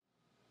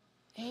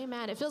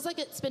Amen. It feels like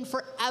it's been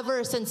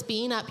forever since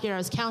being up here. I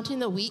was counting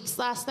the weeks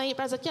last night,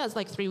 but I was like, yeah, it's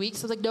like 3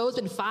 weeks. I was like, no, it's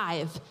been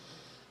 5.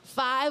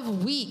 5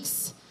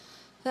 weeks.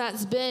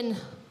 That's been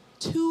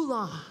too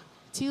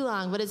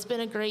long, but it's been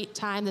a great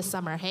time this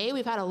summer. Hey,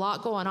 we've had a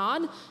lot going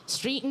on.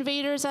 Street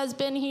Invaders has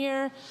been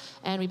here,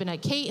 and we've been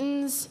at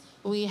Cait's.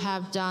 We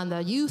have done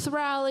the youth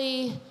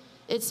rally.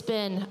 It's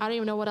been, I don't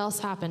even know what else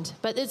happened,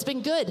 but it's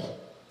been good.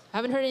 I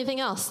haven't heard anything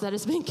else that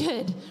has been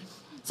good.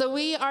 So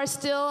we are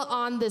still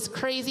on this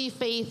Crazy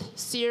Faith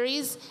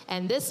series,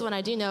 and this one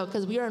I do know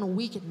because we are in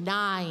week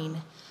 9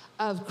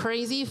 of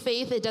Crazy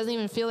Faith. It doesn't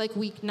even feel like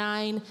week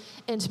 9,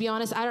 and to be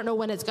honest, I don't know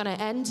when it's going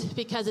to end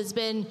because it's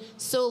been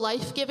so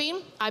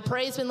life-giving. I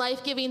pray it's been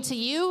life-giving to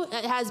you.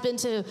 It has been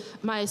to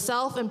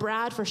myself and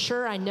Brad for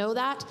sure. I know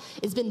that.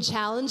 It's been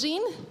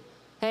challenging.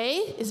 Hey,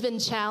 it's been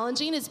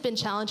challenging. It's been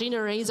challenging to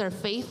raise our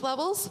faith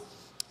levels,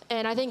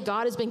 and I think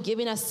God has been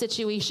giving us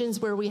situations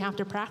where we have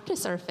to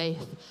practice our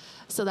faith.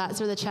 So that's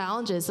where the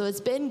challenge is. So it's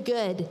been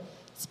good.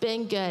 It's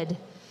been good.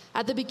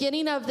 At the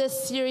beginning of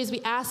this series,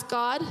 we asked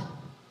God,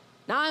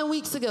 9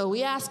 weeks ago,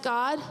 we asked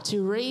God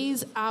to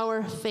raise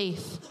our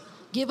faith.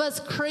 Give us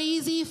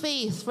crazy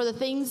faith for the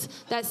things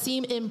that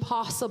seem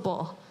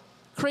impossible.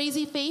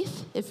 Crazy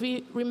faith, if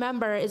we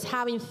remember, is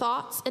having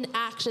thoughts and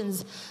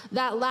actions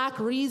that lack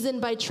reason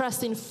by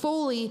trusting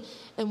fully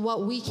in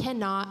what we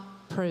cannot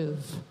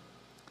prove.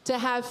 To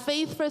have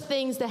faith for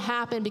things to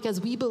happen because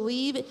we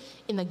believe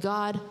in the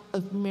God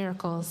of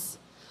miracles.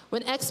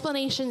 When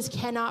explanations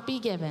cannot be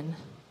given,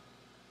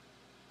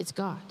 it's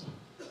God.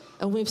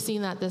 And we've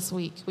seen that this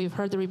week. We've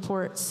heard the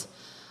reports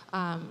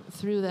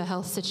through the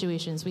health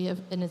situations.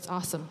 And it's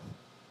awesome.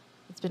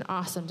 It's been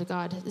awesome.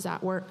 God is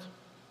at work.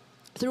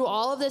 Through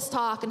all of this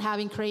talk and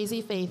having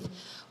crazy faith,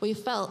 we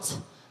felt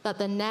that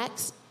the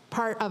next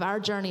part of our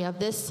journey of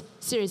this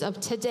series of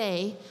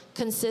today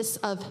consists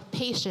of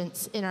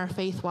patience in our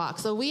faith walk.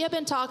 So we have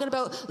been talking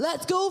about,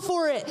 let's go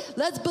for it.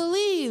 Let's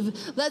believe.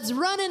 Let's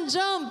run and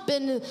jump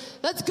and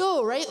let's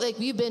go, right? Like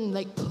we've been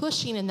like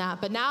pushing in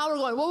that, but now we're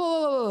going,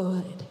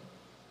 whoa.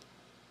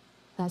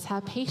 Let's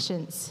have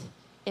patience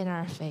in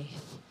our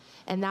faith.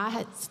 And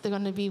that's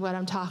going to be what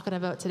I'm talking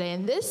about today.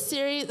 In this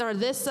series, or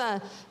this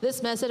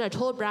message, I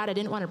told Brad I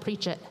didn't want to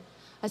preach it.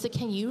 I said,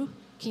 can you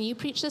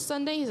preach this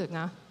Sunday? He's like,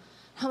 no.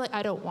 I'm like,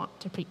 I don't want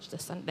to preach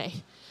this Sunday.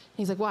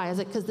 He's like, why? I was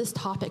like, because this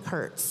topic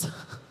hurts.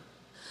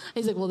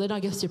 He's like, well, then I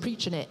guess you're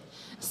preaching it.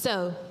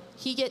 So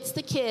he gets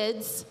the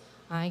kids,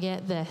 I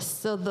get this.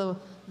 So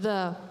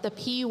the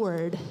P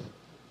word,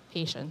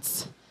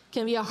 patience,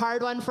 can be a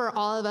hard one for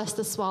all of us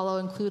to swallow,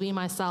 including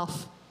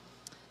myself.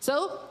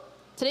 So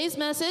today's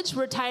message,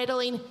 we're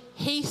titling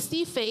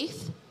Hasty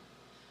Faith,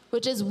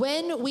 which is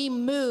when we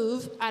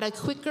move at a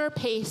quicker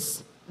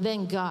pace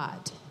than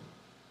God.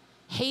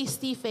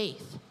 Hasty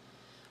faith.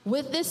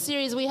 With this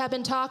series, we have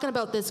been talking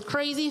about this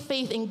crazy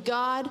faith in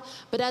God,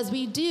 but as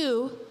we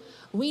do,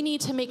 we need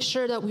to make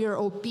sure that we are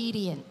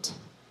obedient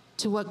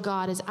to what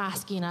God is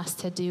asking us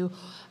to do,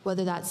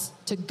 whether that's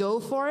to go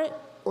for it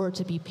or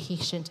to be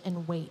patient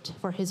and wait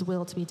for his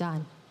will to be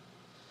done.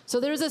 So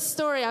there's a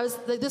story. I was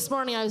like, this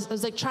morning, I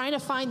was like trying to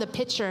find the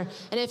picture,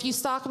 and if you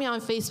stalk me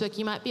on Facebook,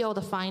 you might be able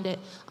to find it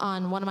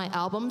on one of my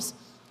albums,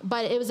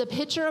 but it was a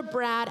picture of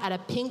Brad at a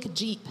pink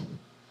Jeep.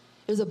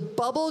 It was a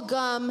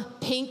bubblegum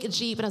pink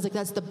Jeep, and I was like,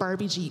 that's the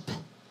Barbie Jeep.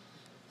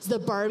 It's the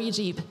Barbie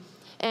Jeep.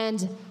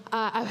 And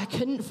I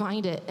couldn't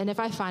find it, and if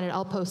I find it,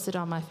 I'll post it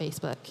on my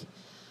Facebook,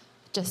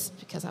 just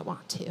because I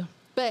want to.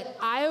 But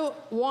I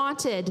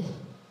wanted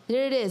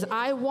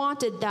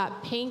that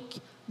pink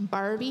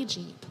Barbie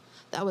Jeep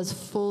that was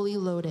fully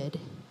loaded.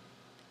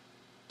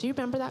 Do you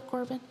remember that,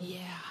 Corbin? Yeah.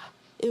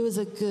 It was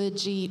a good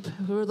Jeep.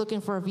 We were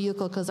looking for a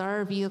vehicle because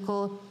our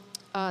vehicle,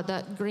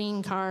 that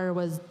green car,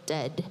 was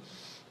dead.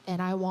 And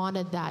I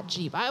wanted that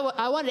Jeep.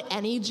 I wanted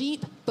any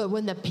Jeep, but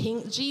when the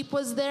pink Jeep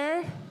was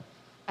there,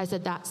 I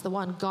said, that's the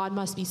one. God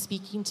must be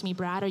speaking to me.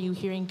 Brad, are you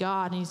hearing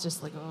God? And he's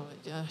just like, oh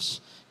my gosh,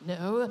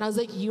 no. And I was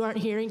like, you aren't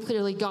hearing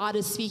clearly. God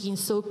is speaking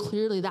so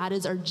clearly. That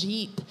is our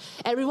Jeep.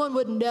 Everyone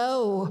would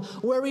know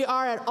where we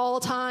are at all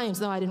times.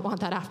 No, I didn't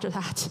want that after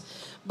that.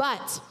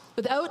 But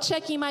without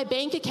checking my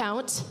bank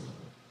account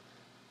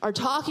or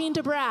talking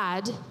to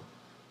Brad,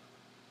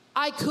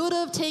 I could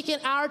have taken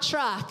our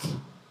truck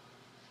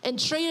and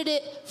traded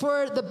it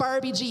for the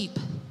Barbie Jeep.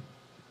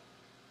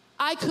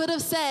 I could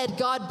have said,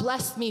 God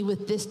blessed me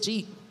with this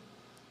Jeep.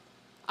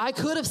 I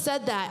could have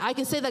said that. I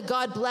can say that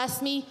God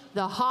blessed me,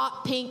 the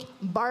hot pink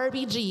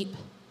Barbie Jeep.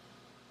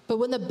 But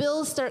when the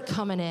bills start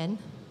coming in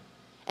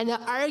and the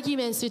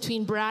arguments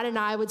between Brad and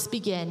I would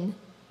begin,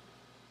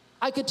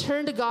 I could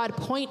turn to God,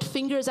 point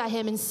fingers at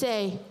him and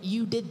say,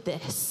 you did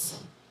this.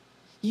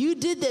 You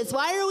did this.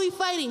 Why are we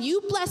fighting?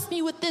 You blessed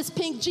me with this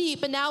pink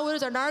Jeep, and now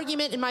there's an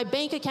argument and my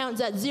bank account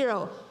is at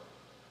 0.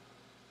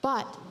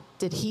 But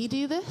did he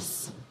do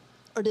this,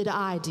 or did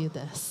I do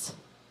this?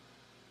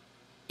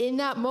 In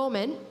that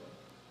moment,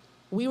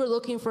 we were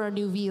looking for a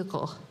new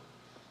vehicle,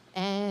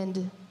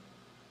 and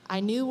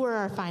I knew where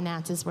our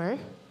finances were,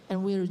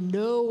 and there was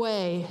no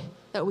way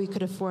that we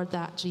could afford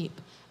that Jeep,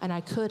 and I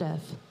could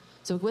have.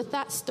 So with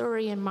that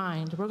story in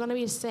mind, we're going to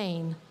be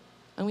saying,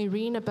 and we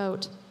read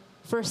about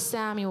 1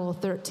 Samuel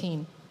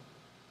 13.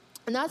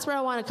 And that's where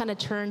I want to kind of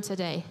turn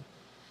today.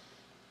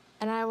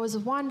 And I was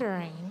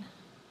wondering,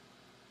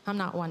 I'm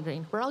not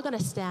wondering, we're all going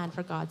to stand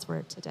for God's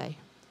word today.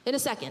 In a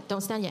second,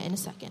 don't stand yet, in a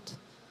second.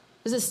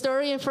 There's a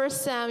story in 1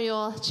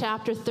 Samuel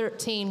chapter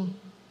 13.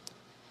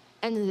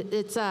 And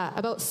it's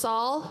about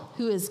Saul,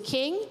 who is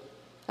king,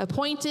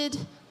 appointed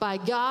by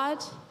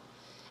God.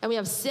 And we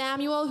have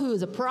Samuel, who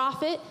is a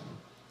prophet.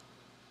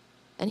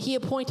 And he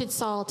appointed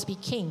Saul to be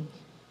king.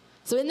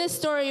 So in this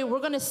story, we're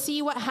going to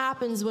see what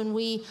happens when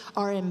we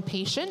are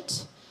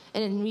impatient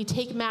and we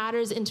take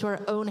matters into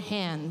our own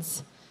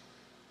hands.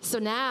 So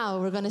now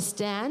we're going to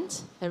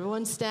stand.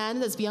 Everyone stand.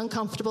 Let's be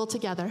uncomfortable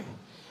together.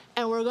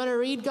 And we're going to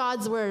read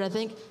God's word, I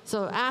think.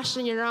 So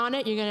Ashton, you're on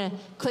it. You're going to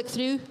click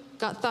through.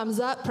 Got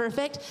thumbs up.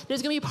 Perfect.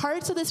 There's going to be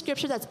parts of the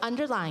scripture that's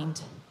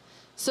underlined.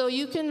 So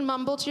you can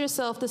mumble to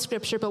yourself the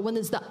scripture, but when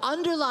it's the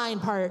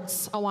underlined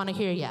parts, I want to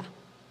hear you.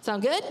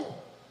 Sound good?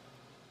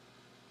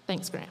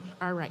 Thanks, Graham.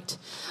 All right.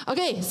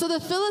 Okay, so the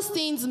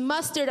Philistines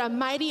mustered a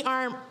mighty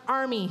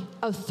army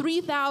of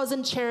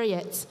 3,000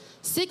 chariots,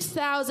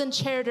 6,000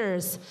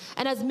 charioteers,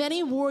 and as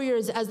many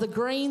warriors as the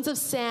grains of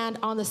sand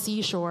on the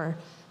seashore.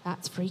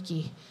 That's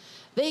freaky.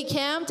 They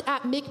camped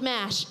at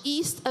Michmash,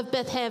 east of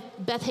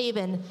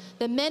Bethaven.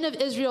 The men of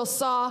Israel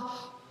saw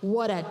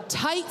what a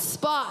tight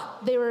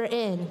spot they were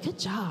in. Good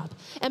job.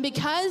 And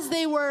because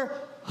they were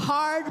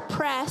hard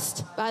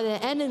pressed by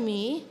the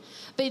enemy,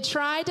 they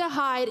tried to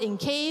hide in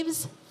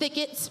caves,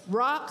 thickets,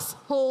 rocks,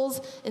 holes,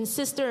 and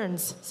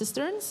cisterns.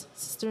 Cisterns?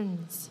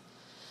 Cisterns.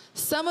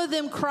 Some of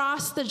them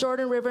crossed the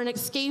Jordan River and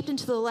escaped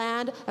into the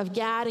land of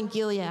Gad and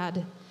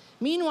Gilead.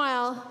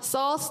 Meanwhile,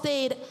 Saul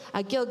stayed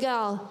at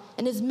Gilgal,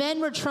 and his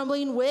men were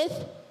trembling with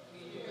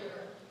fear.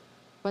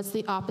 What's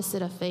the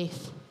opposite of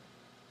faith?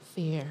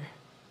 Fear.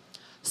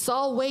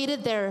 Saul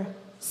waited there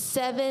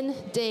 7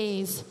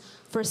 days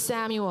for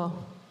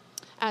Samuel,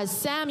 as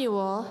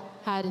Samuel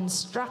had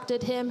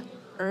instructed him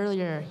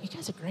earlier. You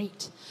guys are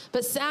great.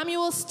 But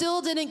Samuel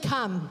still didn't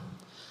come.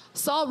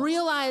 Saul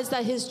realized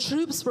that his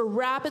troops were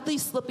rapidly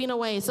slipping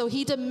away, so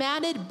he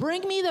demanded,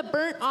 "Bring me the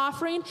burnt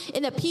offering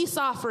and the peace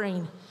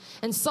offering."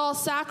 And Saul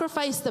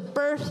sacrificed the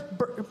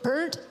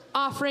burnt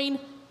offering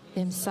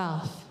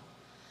himself.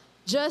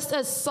 Just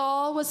as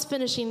Saul was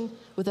finishing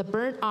with the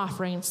burnt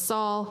offering,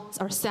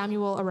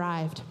 Samuel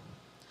arrived.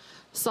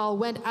 Saul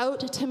went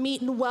out to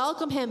meet and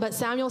welcome him, but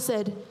Samuel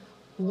said,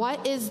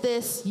 "What is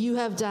this you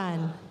have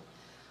done?"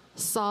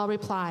 Saul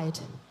replied,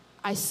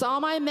 "I saw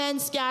my men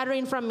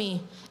scattering from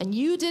me, and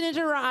you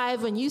didn't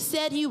arrive when you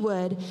said you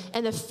would,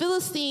 and the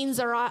Philistines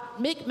are at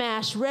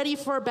Michmash ready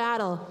for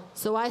battle.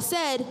 So I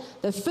said,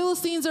 the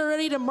Philistines are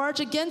ready to march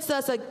against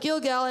us at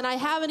Gilgal, and I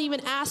haven't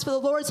even asked for the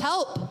Lord's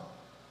help.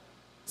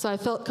 So I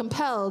felt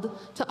compelled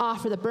to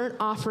offer the burnt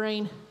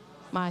offering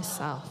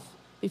myself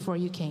before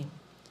you came."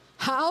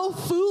 "How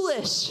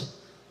foolish!"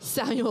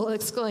 Samuel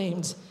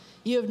exclaimed.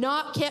 "You have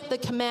not kept the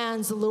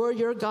commands the Lord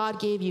your God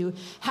gave you.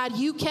 Had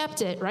you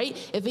kept it," right?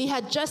 If he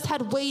had just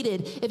had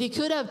waited, if he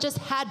could have just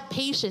had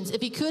patience,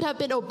 if he could have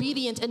been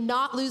obedient and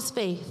not lose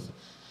faith,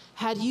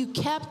 had you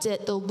kept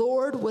it, the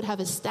Lord would have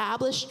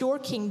established your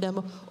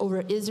kingdom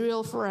over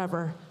Israel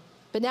forever.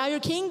 But now your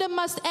kingdom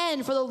must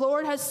end, for the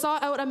Lord has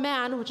sought out a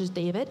man," which is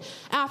David,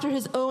 "after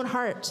his own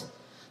heart.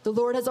 The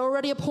Lord has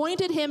already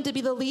appointed him to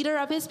be the leader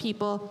of his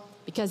people,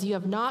 because you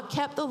have not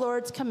kept the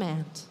Lord's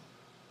command."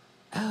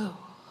 Oh.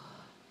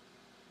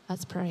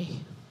 Let's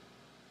pray.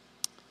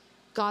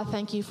 God,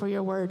 thank you for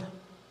your word.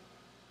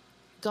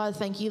 God,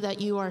 thank you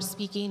that you are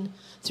speaking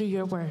through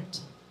your word.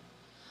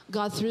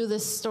 God, through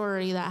this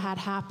story that had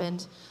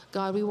happened,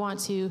 God, we want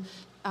to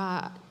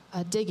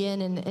dig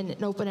in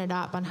and open it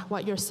up on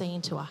what you're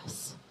saying to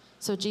us.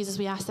 So, Jesus,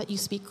 we ask that you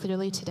speak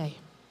clearly today.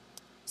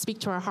 Speak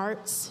to our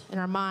hearts and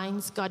our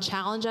minds. God,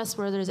 challenge us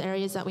where there's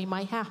areas that we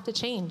might have to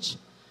change.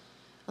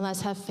 And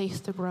let's have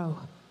faith to grow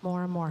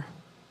more and more.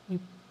 We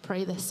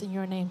pray this in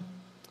your name.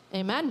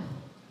 Amen.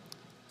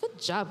 Good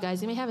job,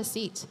 guys. You may have a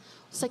seat.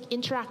 It's like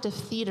interactive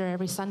theater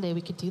every Sunday.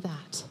 We could do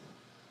that.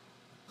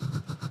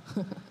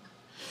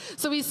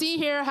 So we see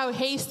here how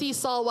hasty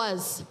Saul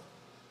was,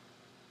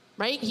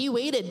 right? He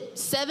waited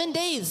 7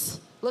 days.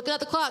 Looking at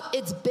the clock,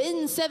 it's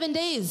been 7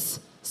 days.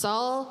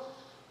 Saul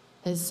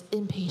is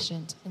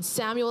impatient. And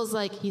Samuel's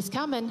like, he's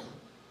coming,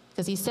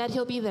 because he said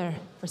he'll be there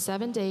for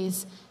 7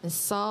 days. And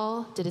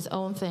Saul did his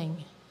own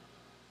thing.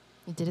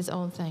 He did his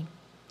own thing.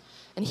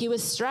 And he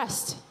was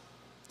stressed.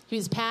 He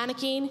was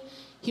panicking.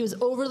 He was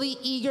overly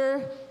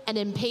eager and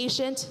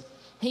impatient.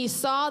 He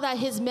saw that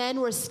his men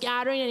were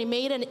scattering, and he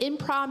made an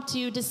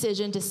impromptu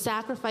decision to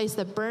sacrifice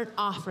the burnt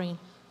offering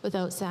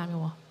without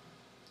Samuel.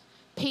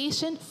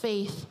 Patient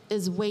faith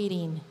is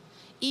waiting,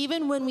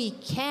 even when we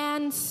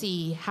can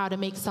see how to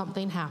make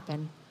something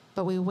happen,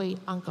 but we wait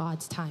on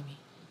God's timing.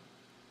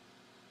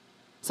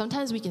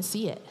 Sometimes we can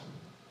see it.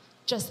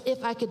 Just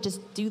if I could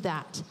just do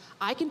that,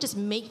 I can just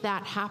make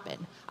that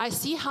happen. I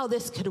see how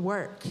this could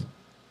work.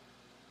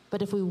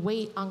 But if we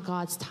wait on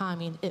God's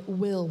timing, it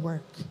will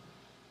work.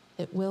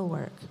 It will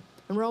work.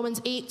 And Romans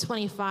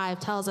 8:25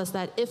 tells us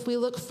that if we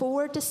look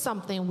forward to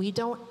something we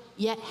don't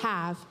yet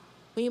have,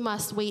 we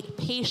must wait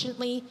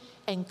patiently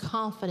and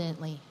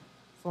confidently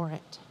for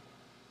it.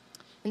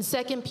 In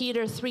 2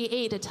 Peter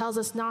 3:8, it tells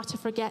us not to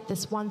forget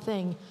this one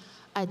thing.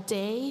 A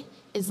day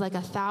is like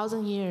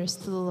 1,000 years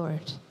to the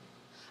Lord.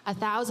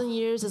 1,000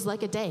 years is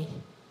like a day.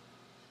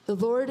 The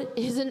Lord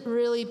isn't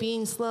really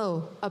being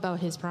slow about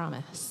his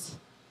promise.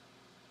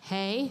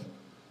 Hey,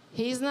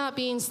 he's not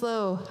being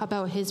slow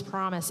about his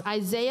promise.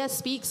 Isaiah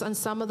speaks on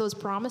some of those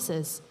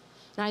promises.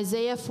 In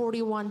Isaiah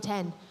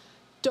 41:10,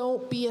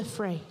 don't be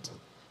afraid,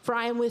 for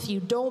I am with you.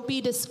 Don't be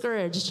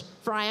discouraged,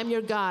 for I am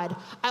your God.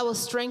 I will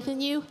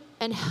strengthen you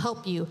and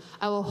help you.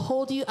 I will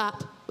hold you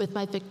up with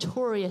my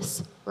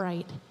victorious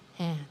right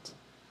hand.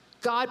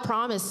 God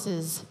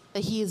promises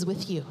that he is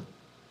with you.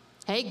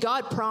 Hey,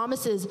 God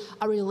promises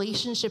a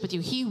relationship with you.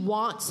 He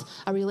wants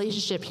a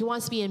relationship. He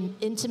wants to be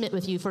intimate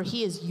with you, for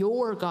he is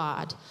your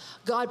God.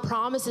 God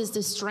promises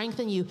to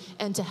strengthen you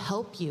and to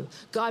help you.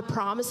 God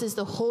promises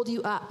to hold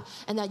you up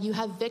and that you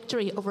have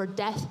victory over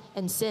death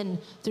and sin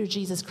through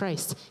Jesus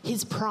Christ.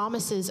 His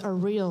promises are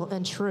real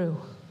and true.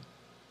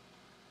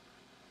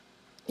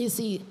 You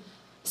see,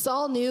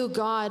 Saul knew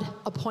God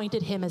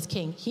appointed him as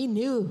king. He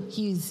knew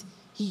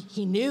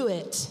he knew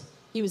it.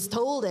 He was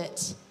told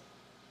it.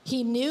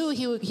 He knew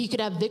he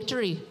could have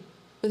victory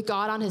with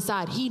God on his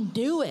side. He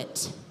knew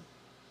it.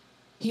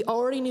 He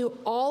already knew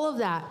all of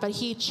that, but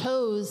he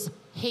chose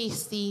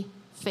hasty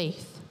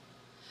faith.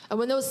 And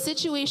when those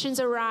situations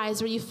arise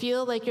where you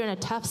feel like you're in a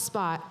tough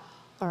spot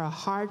or a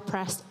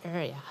hard-pressed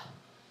area,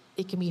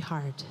 it can be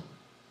hard.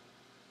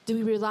 Do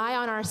we rely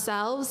on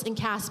ourselves and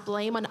cast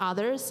blame on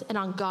others and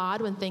on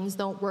God when things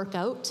don't work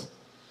out?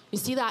 You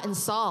see that in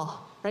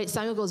Saul. Right?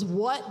 Samuel goes,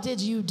 what did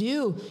you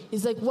do?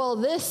 He's like, well,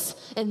 this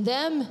and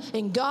them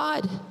and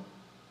God.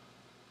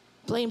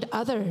 Blamed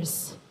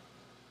others.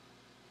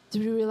 Do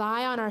we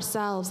rely on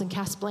ourselves and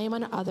cast blame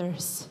on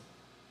others?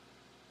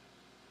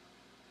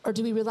 Or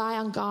do we rely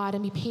on God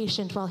and be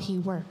patient while he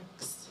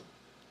works?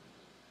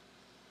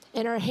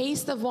 In our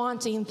haste of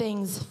wanting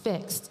things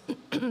fixed,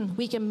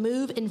 we can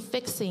move in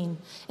fixing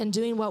and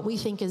doing what we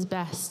think is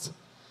best.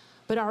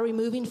 But are we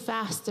moving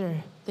faster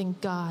than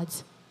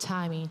God's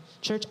timing?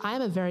 Church, I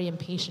am a very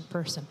impatient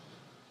person.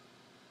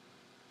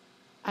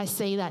 I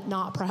say that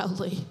not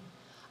proudly.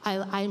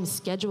 I am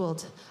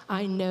scheduled.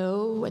 I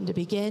know when to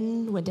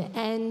begin, when to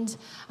end.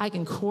 I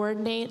can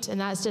coordinate, and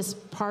that's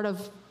just part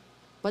of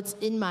what's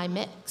in my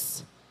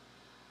mix.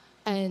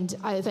 And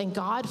I thank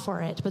God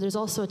for it. But there's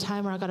also a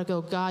time where I got to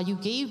go, God, you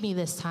gave me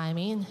this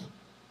timing,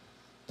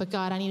 but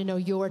God, I need to know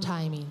your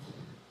timing.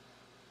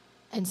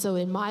 And so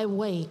in my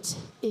wait,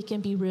 it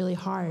can be really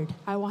hard.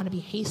 I want to be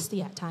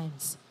hasty at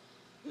times.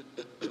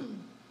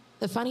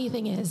 The funny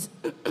thing is,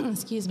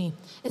 excuse me,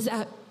 is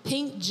that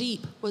pink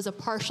Jeep was a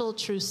partial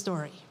true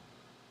story.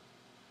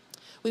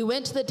 We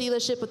went to the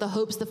dealership with the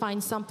hopes to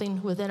find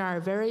something within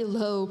our very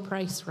low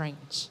price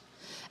range,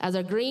 as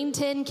a green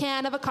tin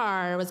can of a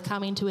car was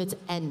coming to its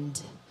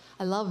end.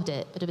 I loved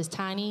it, but it was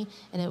tiny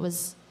and it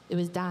was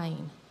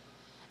dying.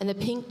 And the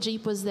pink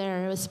Jeep was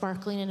there, it was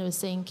sparkling, and it was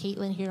saying,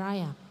 Caitlin, here I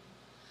am.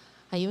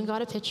 I even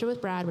got a picture with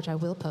Brad, which I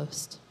will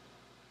post.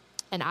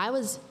 And I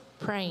was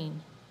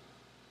praying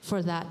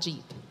for that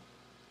Jeep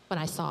when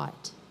I saw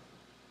it.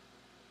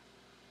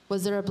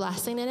 Was there a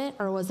blessing in it,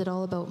 or was it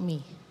all about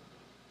me?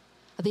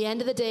 At the end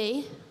of the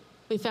day,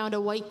 we found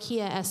a white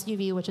Kia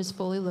SUV, which is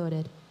fully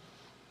loaded.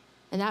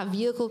 And that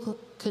vehicle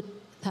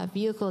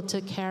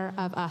took care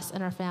of us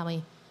and our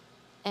family,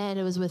 and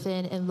it was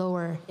within and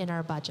lower in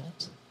our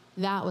budget.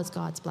 That was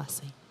God's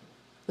blessing.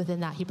 Within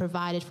that, he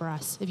provided for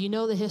us. If you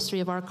know the history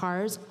of our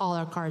cars, all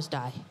our cars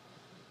die.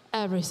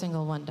 Every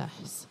single one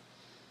dies.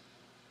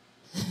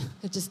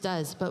 It just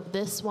does. But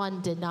this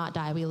one did not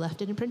die. We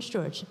left it in Prince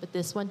George, but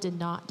this one did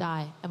not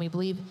die. And we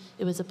believe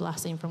it was a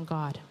blessing from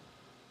God.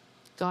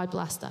 God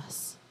blessed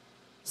us.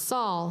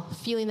 Saul,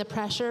 feeling the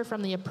pressure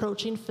from the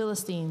approaching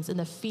Philistines and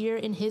the fear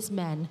in his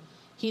men,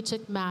 he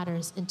took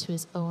matters into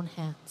his own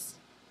hands.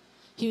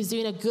 He was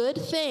doing a good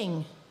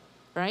thing,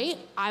 right?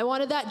 I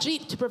wanted that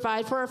Jeep to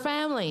provide for our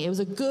family. It was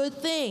a good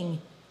thing.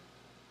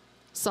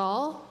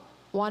 Saul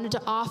wanted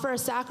to offer a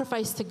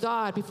sacrifice to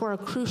God before a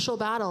crucial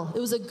battle. It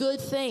was a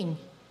good thing,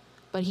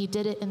 but he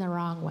did it in the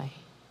wrong way.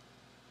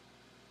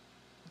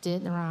 Did it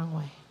in the wrong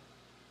way.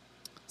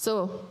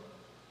 So,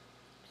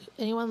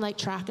 anyone like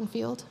track and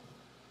field?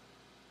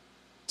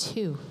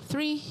 2,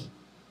 3-ish.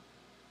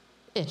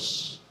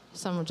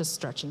 Some are just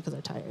stretching because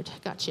they're tired.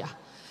 Gotcha.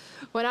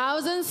 When I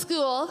was in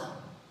school,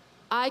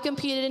 I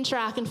competed in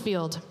track and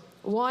field.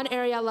 One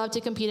area I loved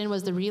to compete in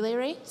was the relay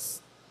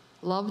race.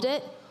 Loved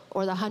it.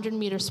 Or the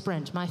 100-meter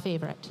sprint, my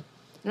favorite.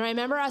 And I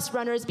remember us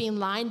runners being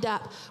lined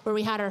up where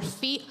we had our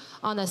feet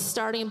on the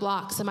starting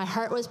blocks and my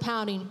heart was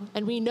pounding,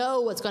 and we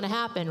know what's going to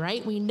happen,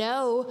 right? We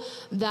know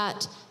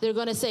that they're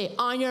going to say,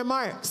 on your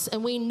marks,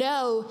 and we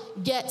know,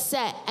 get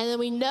set, and then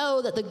we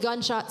know that the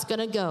gunshot's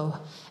going to go.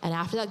 And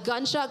after that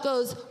gunshot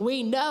goes,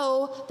 we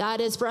know that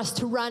is for us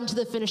to run to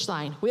the finish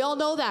line. We all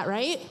know that,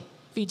 right?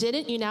 If you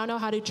didn't, you now know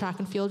how to do track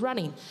and field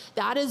running.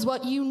 That is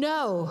what you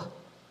know.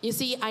 You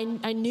see,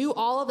 I knew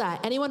all of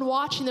that. Anyone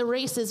watching the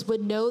races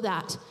would know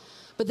that.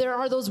 But there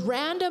are those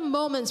random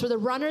moments where the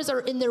runners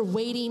are in their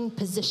waiting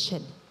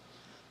position.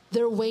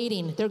 They're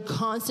waiting, they're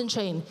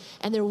concentrating,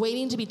 and they're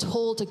waiting to be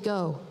told to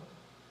go.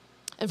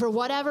 And for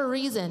whatever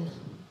reason,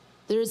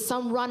 there's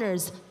some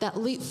runners that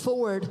leap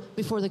forward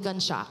before the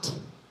gunshot.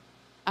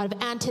 Out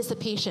of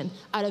anticipation,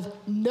 out of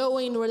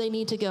knowing where they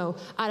need to go,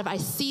 out of I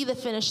see the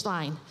finish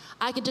line.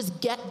 I could just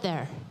get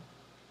there.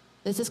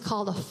 This is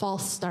called a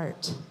false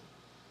start.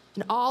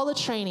 And all the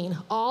training,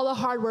 all the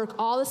hard work,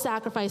 all the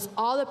sacrifice,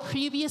 all the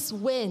previous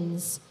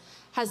wins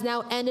has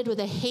now ended with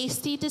a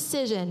hasty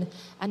decision,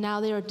 and now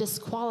they are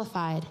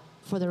disqualified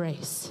for the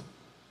race.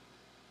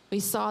 We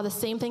saw the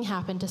same thing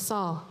happen to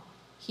Saul.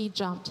 He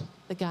jumped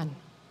the gun.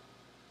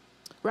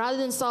 Rather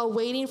than Saul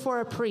waiting for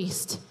a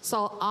priest,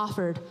 Saul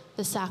offered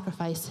the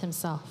sacrifice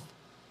himself.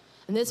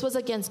 And this was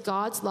against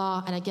God's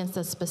law and against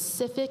the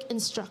specific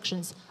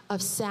instructions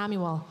of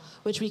Samuel,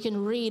 which we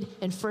can read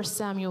in 1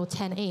 Samuel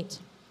 10:8.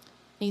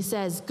 He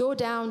says, "Go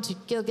down to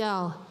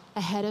Gilgal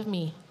ahead of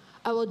me.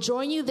 I will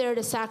join you there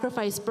to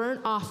sacrifice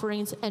burnt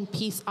offerings and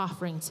peace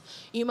offerings.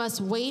 You must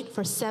wait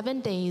for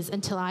 7 days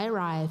until I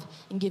arrive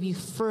and give you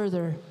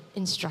further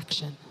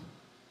instruction."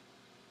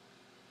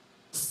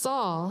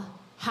 Saul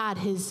had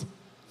his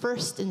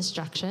first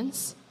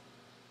instructions,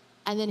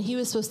 and then he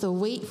was supposed to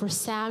wait for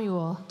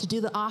Samuel to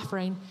do the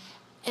offering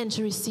and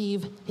to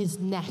receive his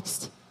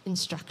next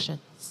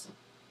instructions,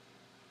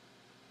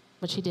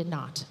 which he did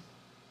not.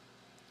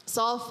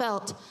 Saul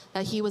felt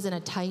that he was in a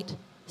tight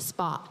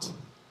spot.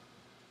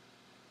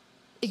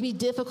 It can be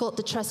difficult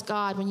to trust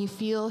God when you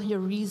feel your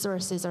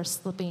resources are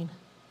slipping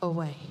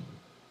away.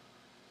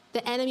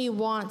 The enemy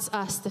wants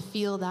us to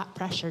feel that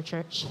pressure,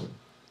 church.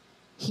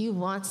 He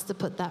wants to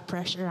put that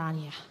pressure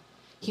on you.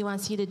 He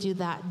wants you to do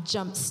that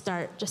jump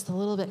start just a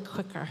little bit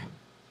quicker.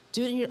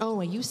 Do it in your own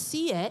way. You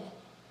see it,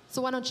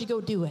 so why don't you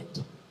go do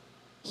it?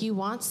 He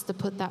wants to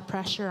put that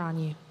pressure on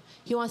you.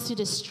 He wants to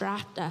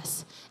distract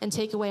us and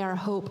take away our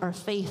hope, our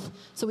faith,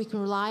 so we can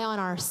rely on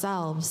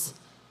ourselves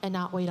and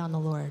not wait on the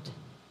Lord.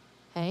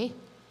 Okay?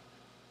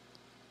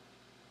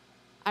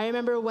 I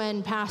remember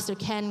when Pastor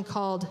Ken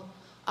called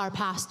our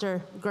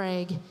pastor,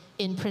 Greg,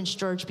 in Prince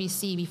George,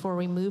 BC, before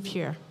we moved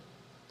here,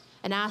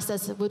 and asked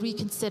us, would we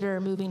consider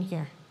moving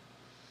here?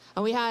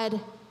 And we had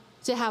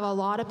to have a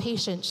lot of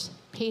patience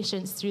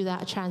through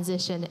that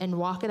transition and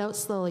walk it out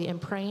slowly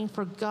and praying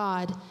for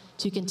God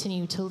to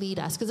continue to lead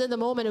us. Because in the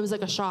moment, it was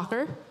like a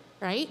shocker,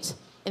 right?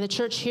 And the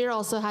church here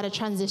also had a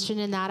transition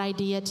in that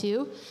idea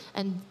too.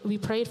 And we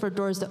prayed for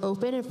doors to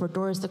open and for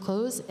doors to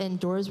close, and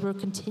doors were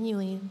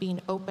continually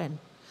being open.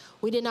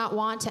 We did not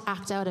want to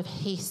act out of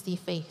hasty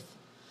faith.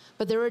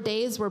 But there were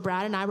days where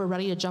Brad and I were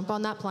ready to jump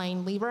on that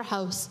plane, leave our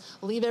house,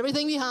 leave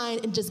everything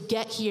behind, and just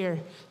get here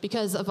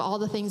because of all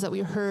the things that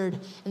we heard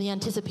and the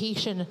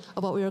anticipation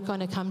of what we were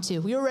going to come to.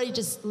 We were ready to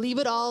just leave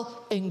it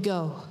all and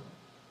go.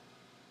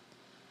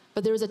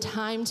 But there was a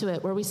time to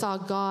it where we saw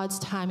God's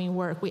timing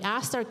work. We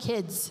asked our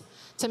kids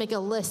to make a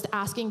list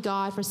asking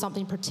God for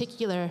something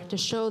particular to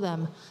show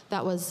them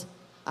that was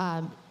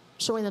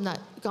showing them that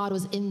God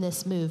was in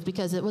this move,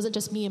 because it wasn't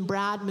just me and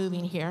Brad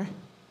moving here.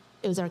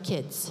 It was our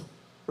kids.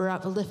 We're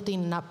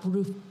uplifting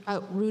and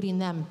uprooting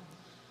them.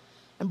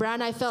 And Brad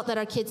and I felt that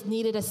our kids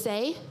needed a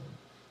say,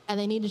 and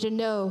they needed to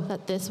know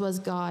that this was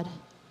God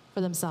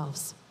for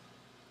themselves.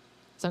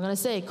 So I'm going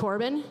to say,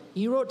 Corbin,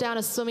 you wrote down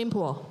a swimming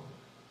pool.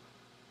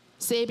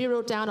 Sabia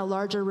wrote down a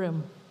larger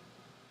room.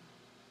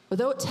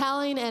 Without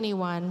telling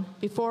anyone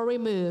before we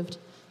moved,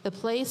 the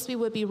place we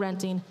would be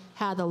renting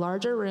had the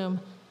larger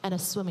room and a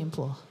swimming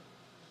pool.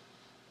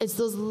 It's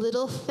those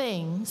little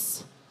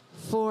things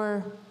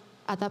for,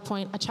 at that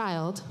point, a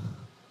child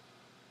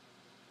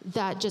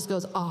that just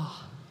goes,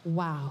 oh,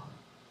 wow.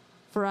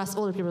 For us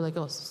older people are like,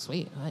 oh,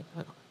 sweet, I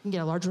can get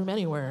a large room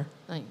anywhere.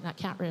 Like, that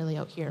can't really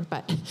out here,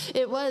 but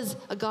it was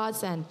a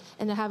godsend.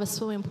 And to have a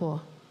swimming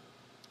pool.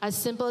 As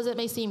simple as it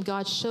may seem,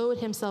 God showed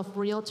himself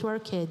real to our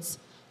kids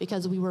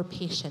because we were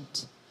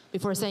patient.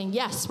 Before saying,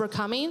 yes, we're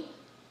coming,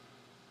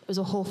 it was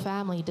a whole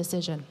family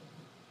decision.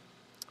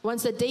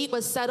 Once the date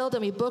was settled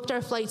and we booked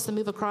our flights to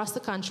move across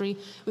the country,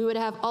 we would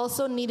have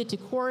also needed to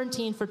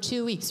quarantine for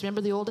 2 weeks.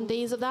 Remember the olden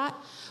days of that?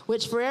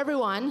 Which for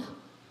everyone,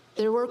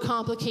 there were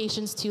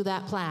complications to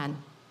that plan.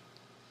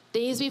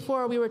 Days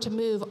before we were to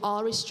move,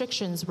 all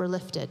restrictions were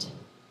lifted.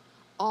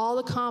 All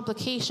the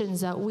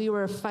complications that we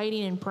were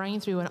fighting and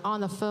praying through and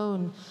on the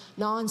phone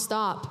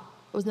nonstop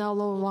was now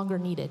no longer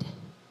needed.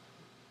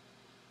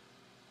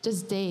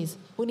 Just days.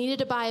 We needed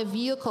to buy a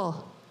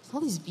vehicle.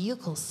 All these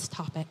vehicles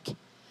topic.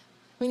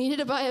 We needed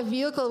to buy a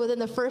vehicle within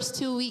the first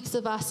 2 weeks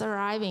of us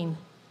arriving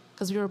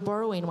because we were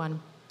borrowing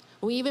one.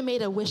 We even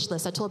made a wish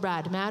list. I told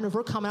Brad, man, if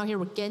we're coming out here,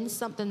 we're getting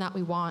something that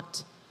we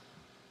want.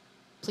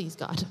 Please,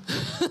 God.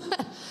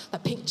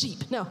 That pink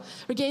Jeep. No,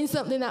 we're getting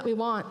something that we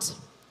want.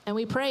 And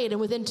we prayed, and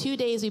within 2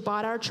 days, we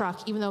bought our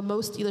truck, even though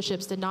most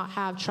dealerships did not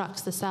have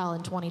trucks to sell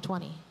in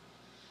 2020.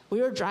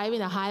 We were driving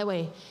the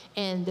highway,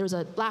 and there was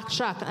a black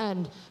truck,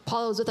 and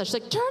Paula was with us. She's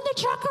like, turn the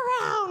truck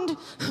around.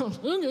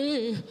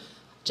 Okay.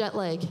 Jet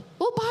lag.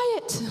 We'll buy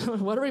it.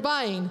 What are we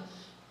buying?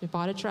 We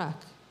bought a truck.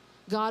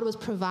 God was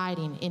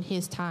providing in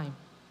his time.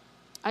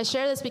 I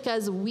share this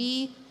because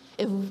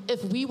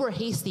if we were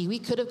hasty, we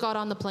could have got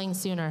on the plane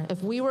sooner.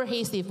 If we were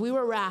hasty, if we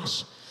were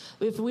rash,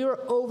 if we were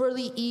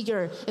overly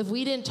eager, if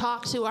we didn't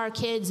talk to our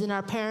kids and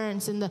our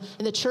parents in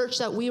the church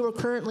that we were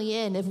currently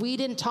in, if we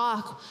didn't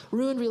talk,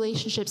 ruined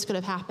relationships could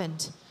have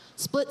happened.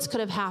 Splits could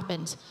have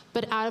happened.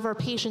 But out of our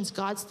patience,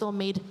 God still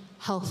made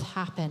health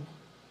happen.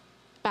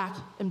 Back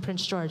in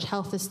Prince George,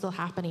 health is still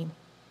happening.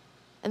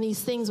 And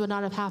these things would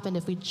not have happened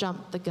if we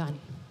jumped the gun.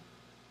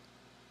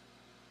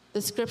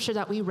 The scripture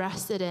that we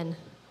rested in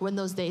when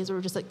those days we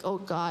were just like, oh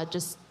God,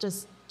 just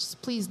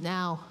please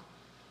now.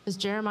 Is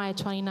Jeremiah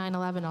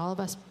 29:11. All of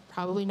us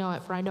probably know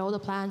it. For I know the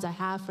plans I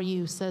have for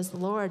you, says the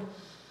Lord.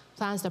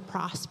 Plans to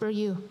prosper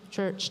you,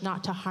 church,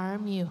 not to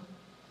harm you.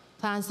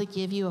 Plans to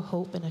give you a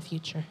hope and a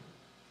future.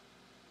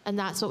 And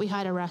that's what we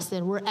had to rest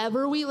in.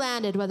 Wherever we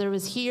landed, whether it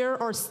was here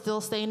or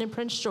still staying in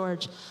Prince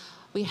George,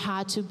 we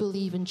had to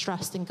believe and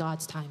trust in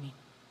God's timing.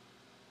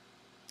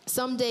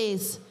 Some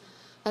days,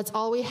 that's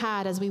all we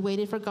had as we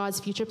waited for God's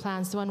future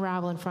plans to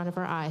unravel in front of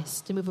our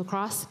eyes, to move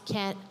across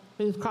Canada,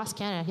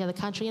 the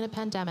country in a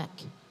pandemic.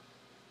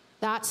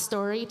 That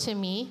story to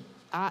me,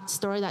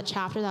 that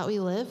chapter that we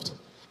lived,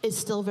 is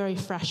still very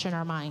fresh in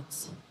our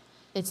minds.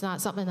 It's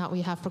not something that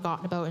we have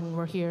forgotten about and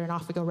we're here and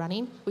off we go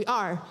running. We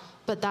are,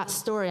 but that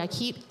story, I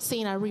keep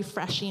seeing a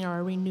refreshing or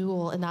a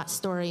renewal in that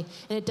story,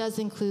 and it does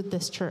include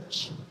this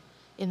church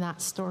in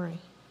that story,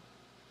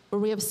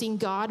 where we have seen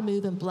God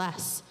move and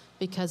bless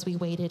because we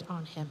waited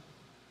on him.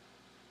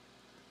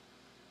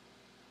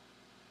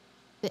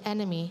 The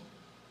enemy,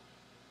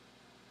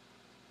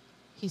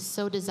 he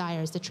so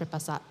desires to trip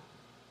us up.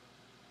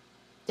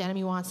 The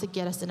enemy wants to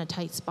get us in a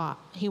tight spot.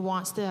 He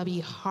wants to be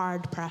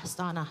hard pressed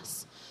on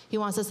us. He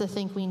wants us to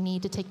think we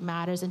need to take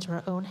matters into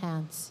our own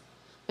hands.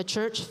 But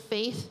church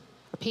faith,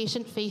 or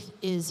patient faith,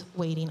 is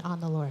waiting on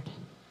the Lord.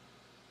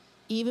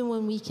 Even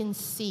when we can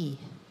see,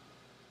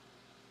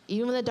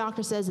 even when the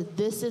doctor says that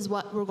this is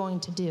what we're going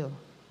to do,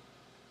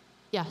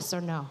 yes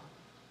or no,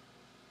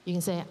 you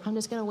can say, I'm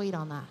just going to wait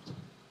on that.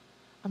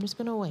 I'm just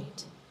going to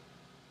wait.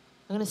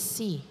 I'm going to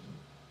see.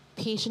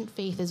 Patient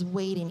faith is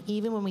waiting,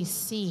 even when we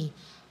see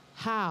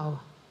how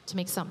to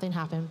make something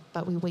happen,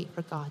 but we wait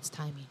for God's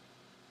timing.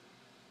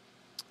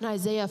 And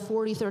Isaiah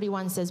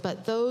 40:31 says,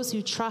 but those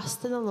who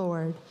trust in the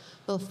Lord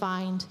will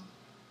find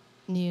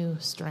new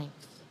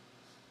strength.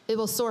 They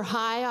will soar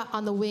high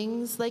on the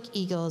wings like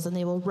eagles, and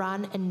they will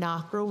run and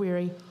not grow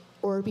weary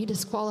or be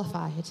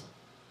disqualified.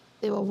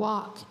 They will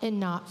walk and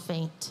not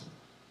faint.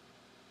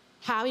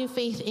 Having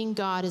faith in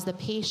God is the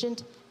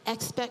patient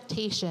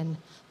expectation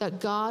that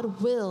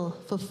God will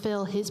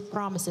fulfill his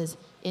promises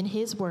in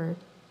his word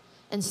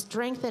and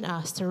strengthen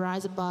us to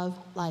rise above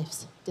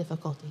life's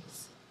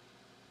difficulties.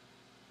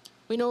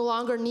 We no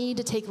longer need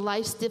to take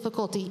life's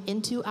difficulty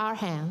into our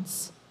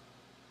hands,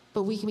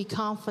 but we can be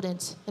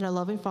confident in our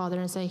loving Father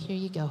and say, here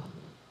you go.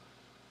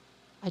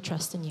 I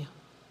trust in you.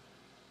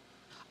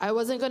 I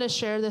wasn't going to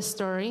share this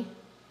story.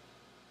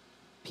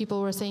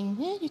 People were saying,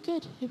 yeah, you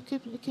could. It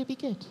could be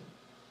good.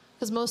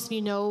 Because most of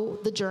you know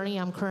the journey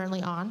I'm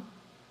currently on.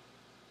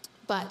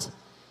 But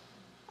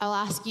I'll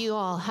ask you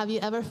all, have you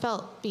ever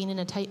felt being in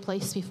a tight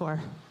place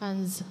before?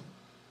 Hands,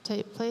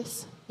 tight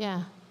place?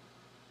 Yeah.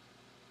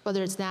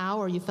 Whether it's now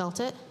or you felt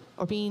it,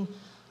 or being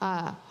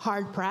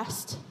hard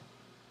pressed.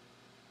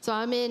 So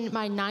I'm in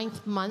my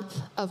 9th month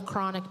of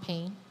chronic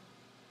pain.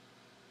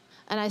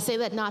 And I say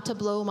that not to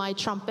blow my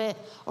trumpet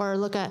or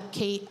look at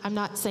Cait. I'm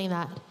not saying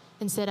that.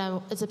 Instead,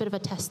 it's a bit of a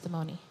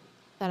testimony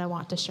that I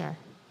want to share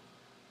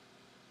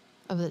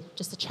of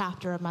just a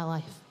chapter of my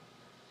life.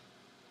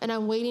 And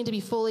I'm waiting to be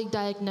fully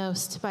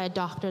diagnosed by a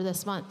doctor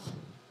this month.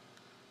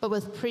 But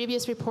with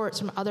previous reports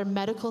from other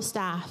medical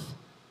staff,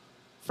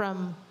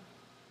 from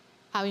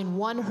having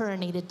 1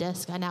 herniated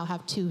disc, I now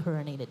have 2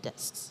 herniated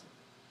discs,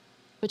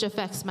 which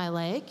affects my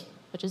leg,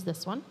 which is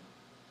this one,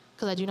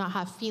 because I do not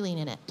have feeling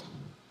in it.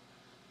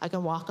 I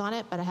can walk on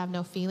it, but I have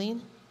no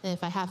feeling. And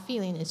if I have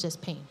feeling, it's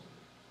just pain.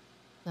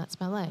 That's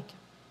my leg.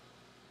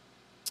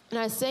 And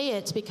I say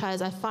it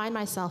because I find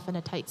myself in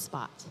a tight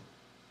spot.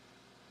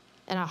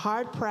 And I'm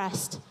hard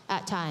pressed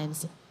at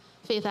times.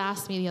 Faith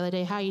asked me the other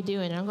day, how are you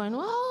doing? And I'm going,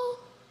 well,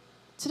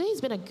 today's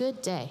been a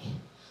good day.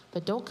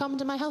 But don't come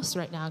to my house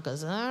right now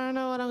because I don't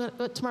know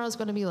what tomorrow's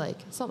going to be like.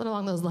 Something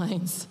along those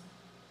lines.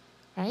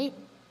 Right?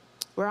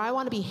 Where I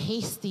want to be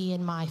hasty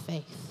in my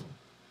faith.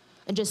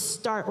 And just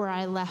start where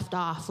I left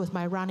off with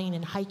my running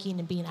and hiking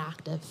and being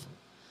active.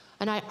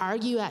 And I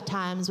argue at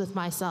times with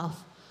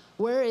myself,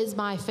 where is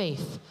my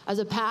faith? As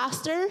a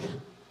pastor,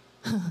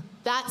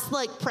 that's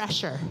like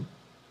pressure,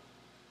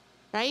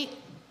 right?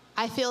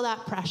 I feel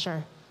that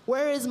pressure.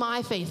 Where is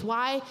my faith?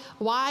 Why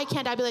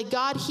can't I be like,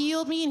 God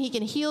healed me and he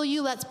can heal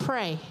you, let's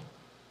pray.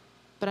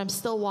 But I'm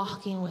still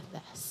walking with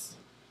this.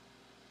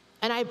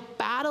 And I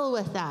battle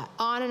with that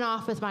on and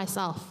off with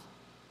myself.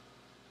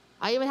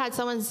 I even had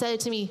someone say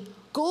to me,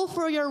 Go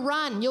for your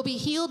run. You'll be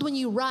healed when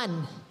you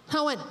run.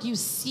 I went, you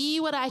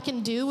see what I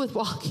can do with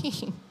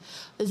walking?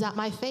 Is that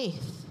my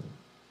faith?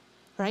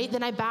 Right?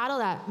 Then I battle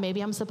that.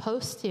 Maybe I'm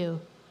supposed to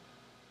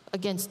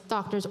against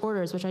doctor's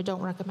orders, which I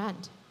don't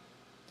recommend.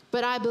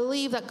 But I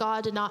believe that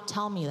God did not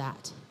tell me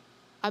that.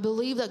 I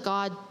believe that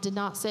God did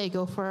not say,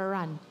 go for a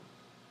run.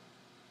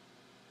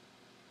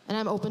 And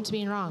I'm open to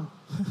being wrong.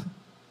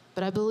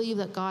 But I believe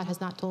that God has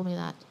not told me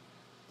that.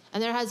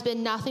 And there has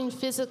been nothing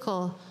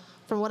physical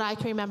from what I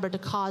can remember to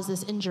cause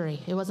this injury.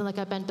 It wasn't like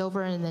I bent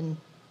over and then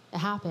it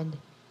happened.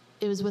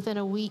 It was within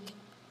a week,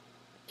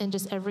 and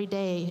just every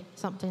day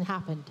something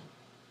happened.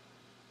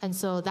 And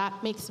so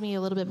that makes me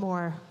a little bit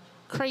more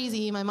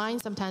crazy in my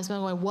mind sometimes,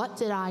 going, what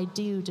did I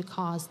do to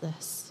cause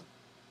this?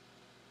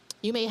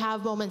 You may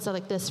have moments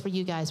like this for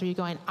you guys where you're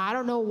going, I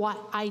don't know what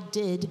I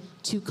did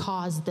to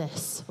cause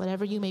this,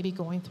 whatever you may be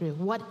going through.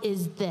 What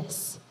is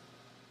this?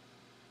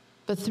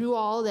 But through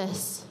all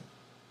this,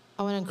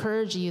 I want to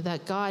encourage you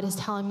that God is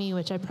telling me,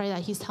 which I pray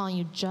that he's telling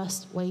you,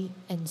 just wait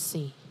and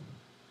see.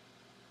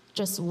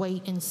 Just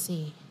wait and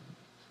see.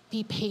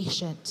 Be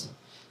patient,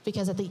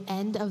 because at the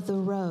end of the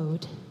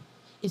road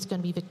is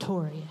going to be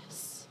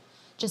victorious.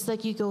 Just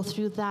like you go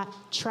through that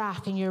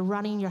track and you're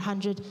running your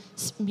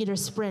 100-meter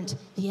sprint,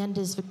 the end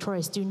is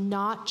victorious. Do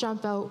not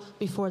jump out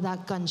before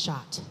that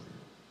gunshot.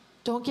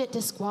 Don't get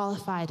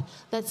disqualified.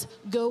 Let's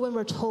go when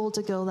we're told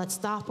to go. Let's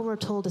stop when we're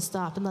told to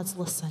stop, and let's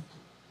listen.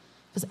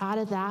 Because out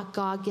of that,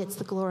 God gets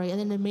the glory, and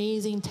then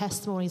amazing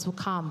testimonies will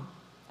come.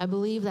 I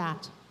believe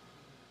that.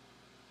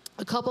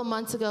 A couple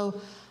months ago,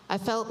 I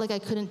felt like I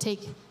couldn't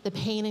take the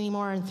pain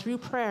anymore, and through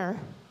prayer,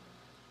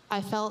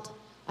 I felt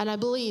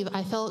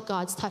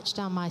God's touch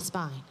down my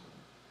spine.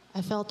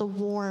 I felt a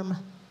warm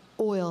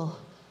oil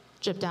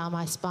drip down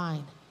my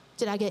spine.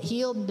 Did I get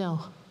healed?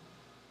 No.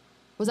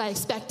 Was I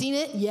expecting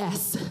it?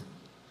 Yes.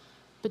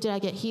 But did I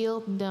get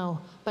healed?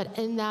 No. But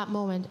in that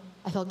moment,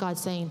 I felt God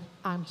saying,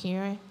 I'm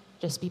here,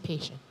 just be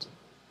patient.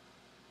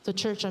 So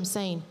church, I'm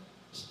saying,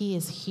 he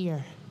is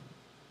here.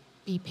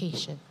 Be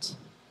patient.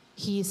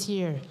 He is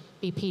here.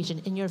 Be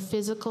patient. In your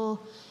physical,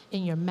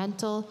 in your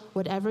mental,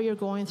 whatever you're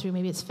going through,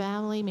 maybe it's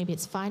family, maybe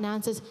it's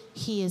finances,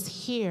 he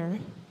is here.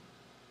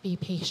 Be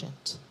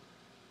patient.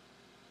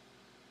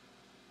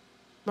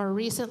 More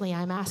recently,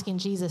 I'm asking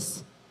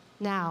Jesus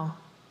now.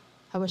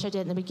 I wish I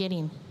did in the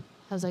beginning.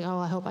 I was like,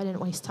 I hope I didn't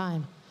waste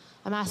time.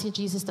 I'm asking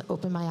Jesus to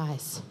open my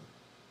eyes.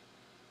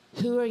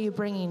 Who are you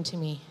bringing to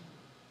me?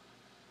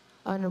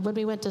 And when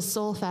we went to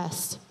Soul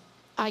Fest,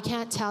 I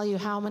can't tell you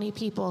how many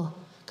people,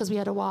 because we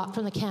had to walk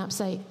from the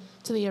campsite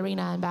to the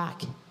arena and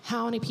back,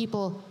 how many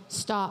people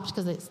stopped,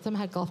 because some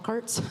had golf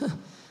carts,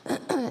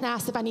 and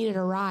asked if I needed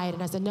a ride.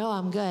 And I said, no,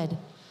 I'm good.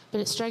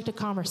 But it struck a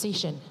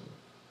conversation.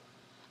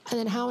 And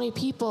then how many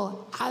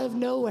people out of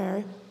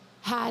nowhere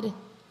had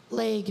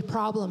leg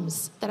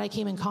problems that I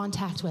came in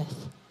contact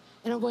with.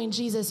 And I'm going,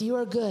 Jesus, you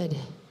are good.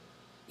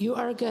 You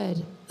are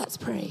good. Let's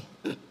pray.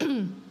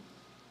 And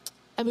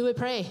we would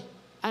pray.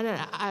 I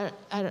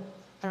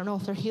don't know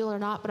if they're healed or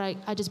not, but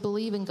I just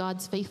believe in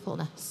God's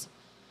faithfulness.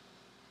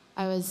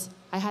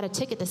 I had a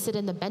ticket to sit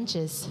in the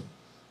benches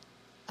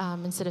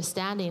instead of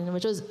standing,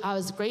 which I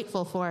was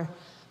grateful for.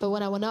 But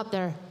when I went up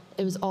there,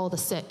 it was all the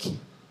sick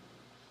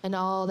and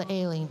all the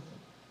ailing,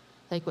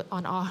 like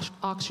on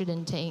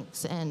oxygen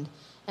tanks and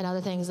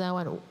other things. And I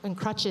went in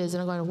crutches,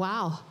 and I'm going,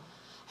 wow,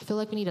 I feel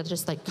like we need to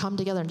just like come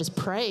together and just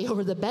pray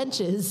over the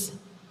benches,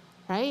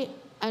 right?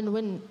 And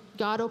when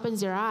God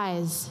opens your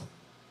eyes,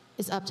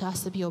 it's up to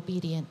us to be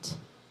obedient,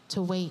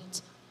 to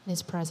wait in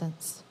his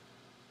presence.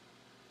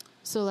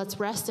 So let's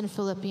rest in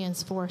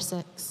Philippians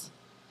 4:6.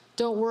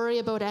 Don't worry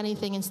about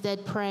anything.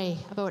 Instead, pray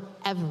about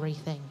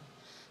everything.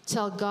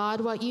 Tell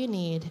God what you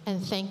need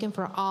and thank him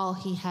for all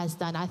he has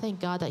done. I thank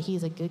God that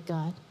he's a good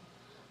God.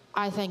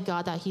 I thank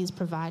God that he's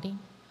providing.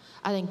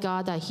 I thank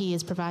God that he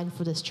is providing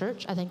for this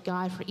church. I thank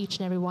God for each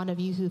and every one of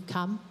you who've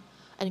come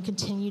and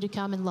continue to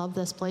come and love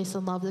this place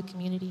and love the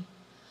community.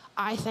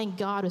 I thank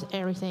God with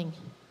everything,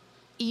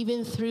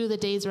 even through the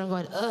days where I'm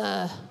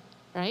going,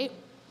 right?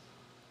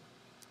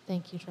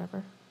 Thank you,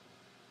 Trevor.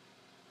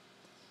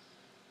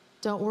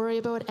 Don't worry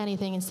about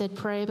anything. Instead,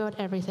 pray about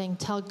everything.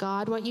 Tell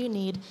God what you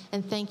need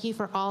and thank you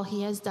for all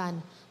he has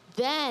done.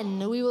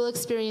 Then we will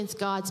experience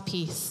God's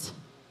peace,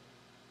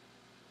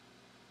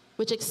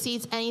 which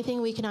exceeds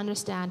anything we can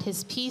understand.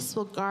 His peace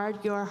will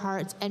guard your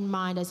hearts and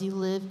mind as you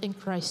live in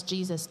Christ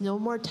Jesus. No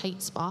more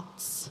tight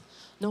spots.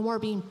 No more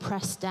being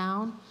pressed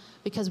down,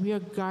 because we are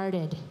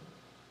guarded.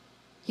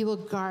 He will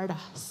guard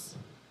us.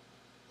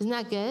 Isn't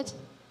that good?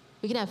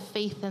 We can have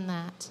faith in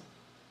that.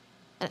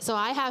 And so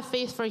I have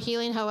faith for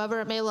healing however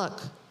it may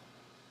look.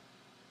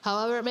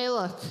 However it may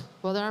look.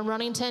 Whether I'm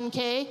running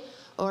 10K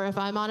or if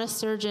I'm on a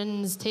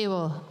surgeon's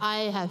table, I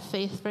have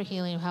faith for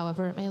healing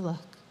however it may look.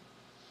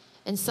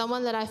 And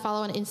someone that I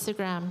follow on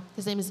Instagram,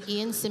 his name is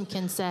Ian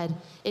Simpkins, said,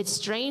 it's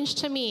strange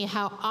to me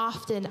how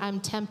often I'm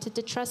tempted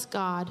to trust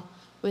God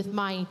with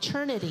my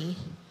eternity,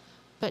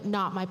 but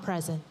not my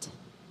present.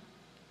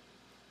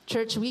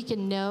 Church, we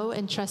can know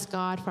and trust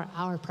God for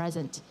our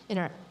present in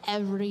our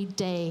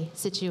everyday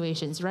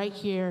situations, right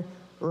here,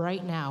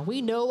 right now.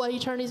 We know what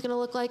eternity is going to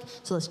look like,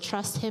 so let's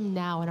trust him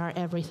now in our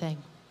everything.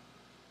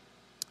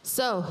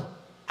 So,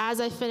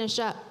 as I finish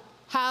up,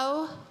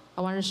 I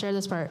wanted to share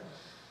this part.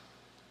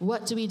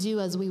 What do we do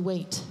as we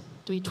wait?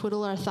 Do we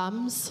twiddle our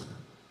thumbs?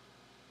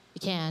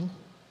 You can,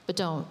 but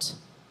don't.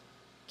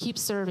 Keep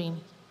serving.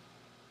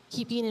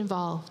 Keep being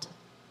involved.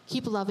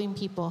 Keep loving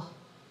people.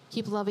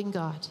 Keep loving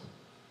God.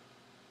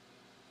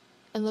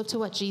 And look to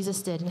what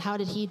Jesus did, and how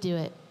did he do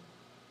it?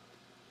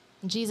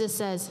 And Jesus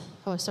says,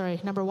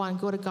 number one,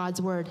 go to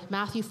God's word.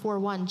 Matthew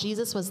 4:1,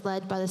 Jesus was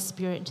led by the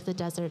Spirit into the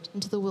desert,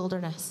 into the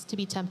wilderness, to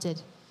be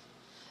tempted.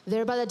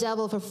 There by the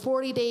devil for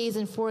 40 days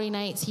and 40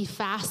 nights, he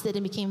fasted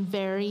and became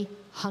very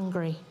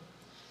hungry.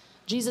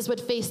 Jesus would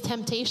face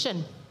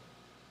temptation.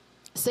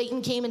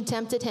 Satan came and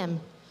tempted him.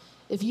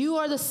 If you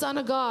are the Son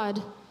of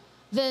God,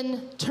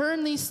 then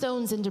turn these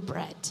stones into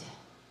bread.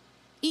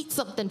 Eat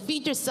something,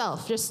 feed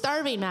yourself. You're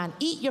starving, man.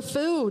 Eat your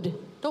food.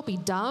 Don't be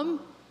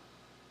dumb.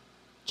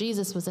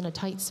 Jesus was in a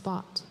tight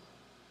spot.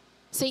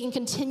 Satan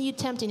continued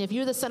tempting. If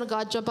you're the Son of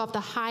God, jump off the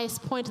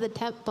highest point of the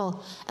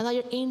temple and let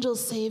your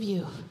angels save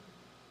you.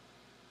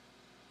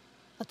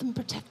 Let them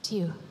protect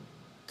you.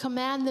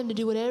 Command them to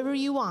do whatever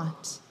you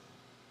want.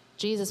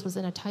 Jesus was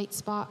in a tight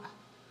spot.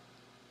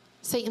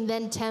 Satan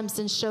then tempts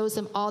and shows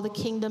him all the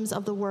kingdoms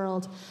of the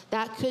world.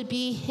 That could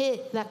be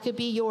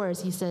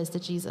yours, he says to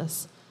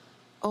Jesus,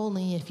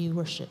 only if you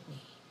worship me.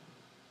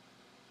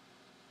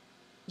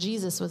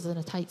 Jesus was in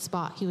a tight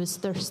spot. He was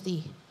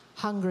thirsty,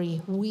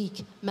 hungry,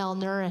 weak,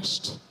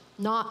 malnourished.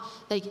 Not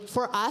like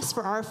for us,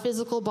 for our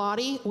physical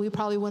body, we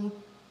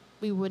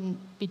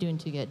wouldn't be doing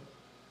too good.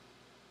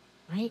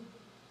 Right?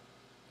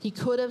 He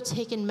could have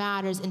taken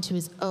matters into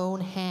his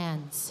own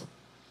hands.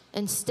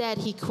 Instead,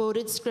 he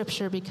quoted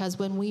scripture because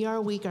when we are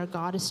weak, our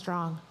God is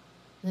strong,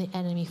 and the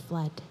enemy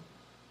fled.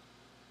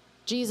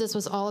 Jesus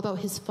was all about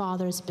his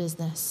Father's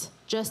business,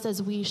 just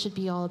as we should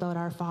be all about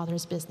our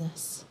Father's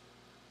business.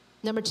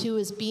 Number 2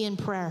 is be in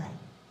prayer.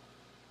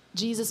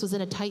 Jesus was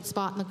in a tight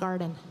spot in the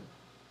garden.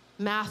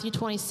 Matthew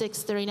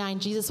 26:39,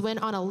 Jesus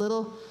went on a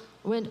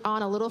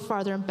little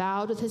farther and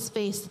bowed with his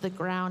face to the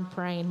ground,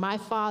 praying, "My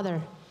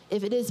Father,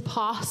 if it is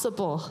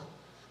possible,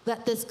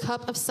 let this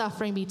cup of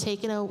suffering be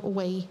taken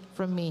away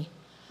from me."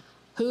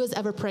 Who has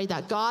ever prayed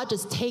that? God,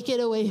 just take it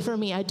away from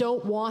me. I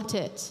don't want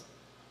it.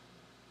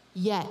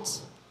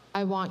 Yet,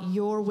 I want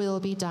your will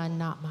be done,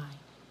 not mine.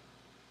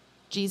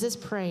 Jesus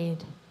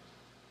prayed,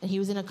 and he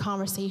was in a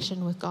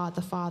conversation with God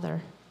the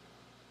Father.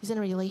 He's in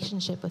a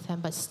relationship with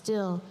him, but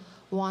still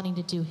wanting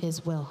to do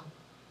his will.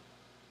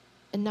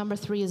 And number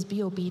 3 is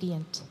be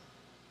obedient.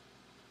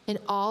 In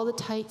all the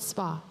tight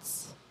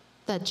spots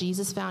that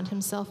Jesus found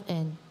himself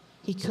in,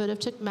 he could have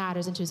took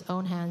matters into his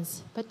own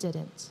hands, but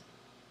didn't,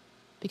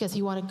 because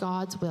he wanted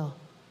God's will.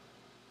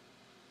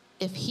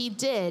 If he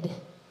did,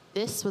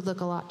 this would look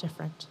a lot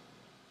different,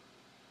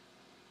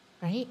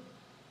 right?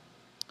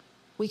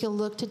 We can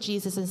look to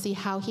Jesus and see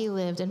how he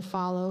lived and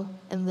follow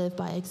and live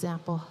by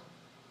example.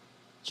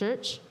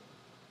 Church,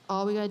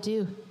 all we got to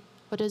do,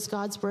 what does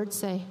God's word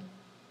say?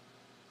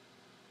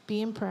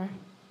 Be in prayer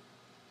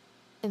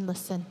and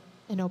listen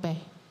and obey.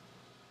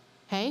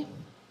 Okay?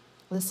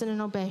 Listen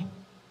and obey.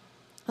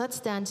 Let's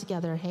stand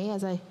together,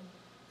 hey,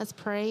 let's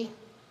pray.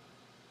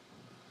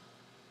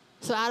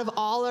 So out of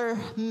all our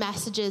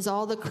messages,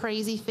 all the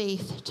crazy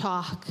faith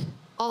talk,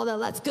 all the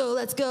let's go,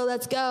 let's go,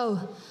 let's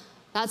go.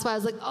 That's why I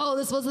was like, oh,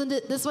 this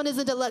one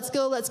isn't a let's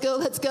go, let's go,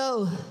 let's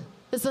go.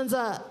 This one's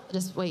a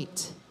just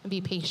wait and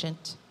be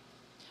patient.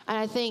 And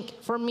I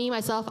think for me,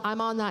 myself, I'm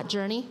on that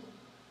journey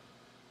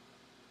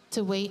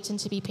to wait and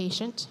to be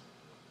patient.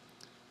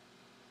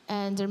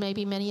 And there may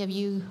be many of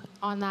you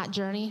on that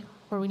journey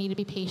where we need to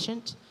be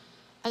patient.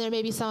 And there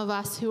may be some of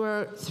us who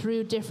are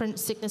through different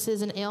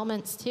sicknesses and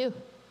ailments too,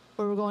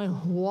 where we're going,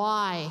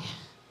 why?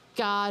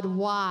 God,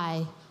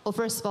 why? Well,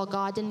 first of all,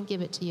 God didn't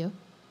give it to you.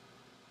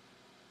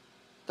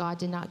 God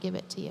did not give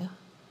it to you.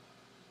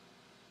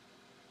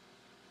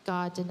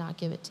 God did not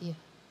give it to you.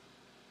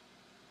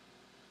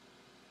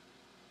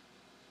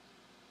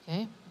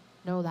 Okay?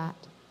 Know that.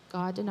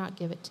 God did not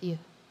give it to you.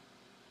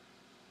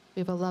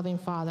 We have a loving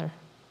Father.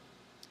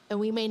 And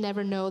we may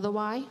never know the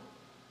why,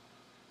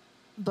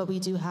 but we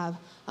do have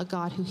a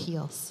God who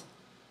heals.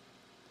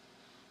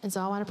 And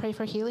so I want to pray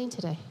for healing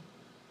today.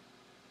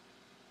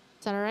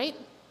 Is that all right?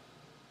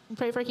 And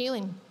pray for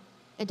healing.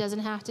 It doesn't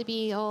have to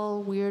be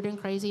all weird and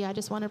crazy. I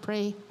just want to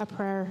pray a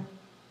prayer.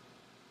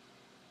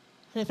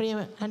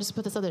 And I just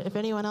put this out there. If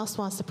anyone else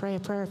wants to pray a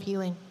prayer of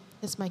healing,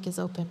 this mic is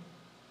open.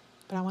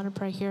 But I want to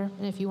pray here.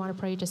 And if you want to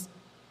pray, just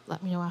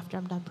let me know after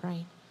I'm done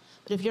praying.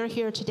 But if you're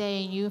here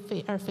today and you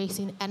are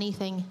facing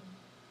anything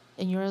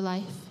in your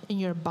life, in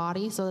your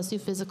body, so let's do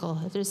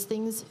physical. If there's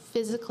things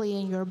physically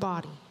in your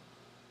body,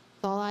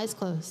 with all eyes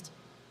closed,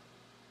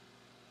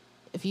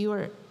 if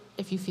you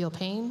feel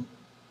pain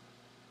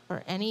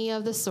or any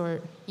of the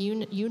sort,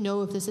 you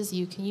know if this is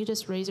you, can you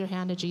just raise your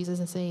hand to Jesus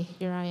and say,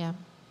 here I am.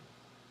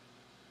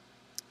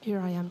 Here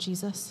I am,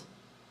 Jesus.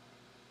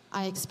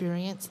 I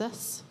experience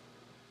this.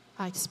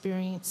 I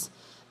experience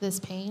this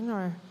pain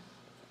or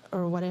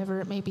or whatever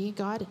it may be,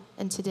 God.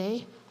 And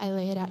today, I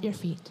lay it at your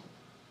feet.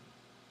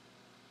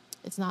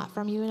 It's not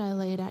from you, and I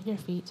lay it at your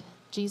feet.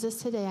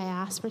 Jesus, today I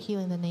ask for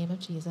healing in the name of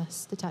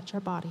Jesus to touch our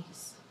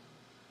bodies.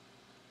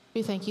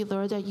 We thank you,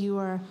 Lord, that you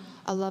are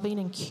a loving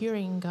and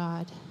curing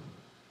God,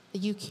 that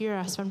you cure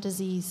us from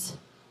disease.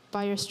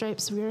 By your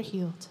stripes we are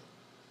healed.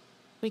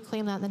 We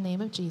claim that in the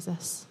name of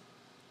Jesus.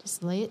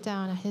 Just lay it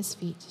down at his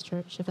feet,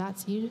 church. If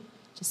that's you,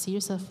 just see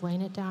yourself laying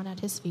it down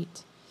at his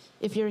feet.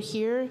 If you're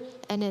here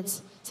and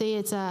it's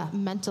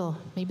mental,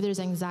 maybe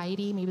there's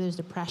anxiety, maybe there's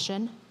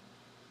depression,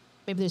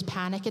 maybe there's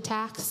panic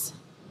attacks.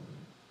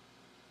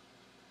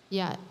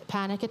 Yeah,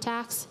 panic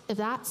attacks. If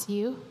that's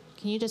you,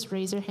 can you just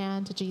raise your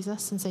hand to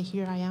Jesus and say,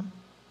 here I am.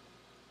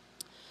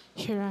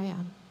 Here I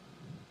am.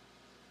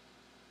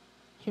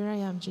 Here I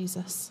am,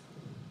 Jesus.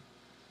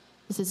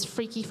 This is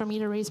freaky for me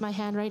to raise my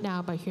hand right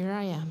now, but here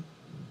I am.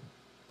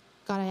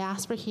 God, I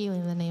ask for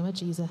healing in the name of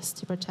Jesus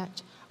to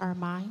protect our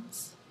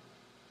minds,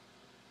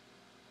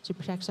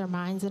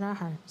 and our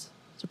hearts,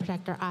 to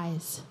protect our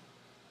eyes.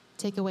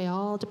 Take away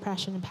all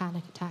depression and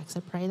panic attacks. I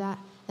pray that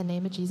in the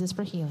name of Jesus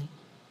for healing.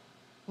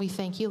 We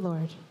thank you,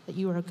 Lord, that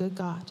you are a good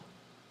God.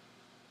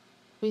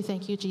 We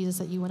thank you, Jesus,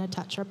 that you want to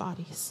touch our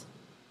bodies.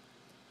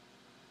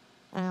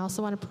 And I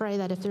also want to pray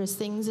that if there's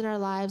things in our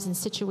lives and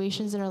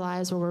situations in our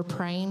lives where we're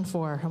praying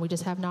for and we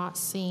just have not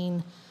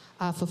seen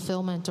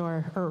fulfillment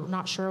or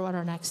not sure what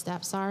our next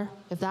steps are,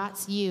 if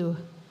that's you,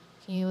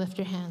 can you lift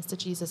your hands to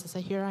Jesus and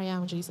say, here I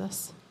am,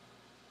 Jesus.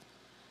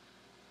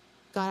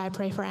 God, I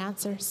pray for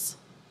answers.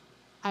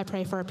 I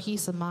pray for a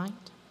peace of mind.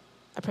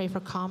 I pray for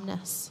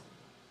calmness.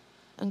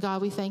 And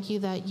God, we thank you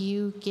that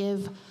you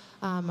give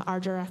our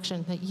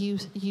direction, that you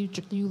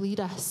lead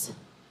us,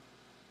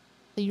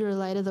 that you're the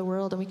light of the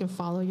world, and we can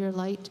follow your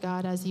light,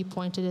 God, as you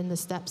pointed in the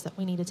steps that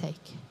we need to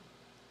take.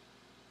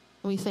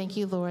 And we thank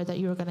you, Lord, that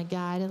you are going to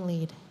guide and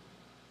lead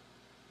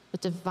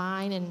with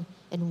divine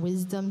and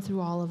wisdom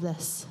through all of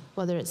this,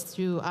 whether it's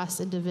through us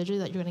individually,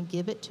 that you're going to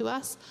give it to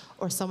us,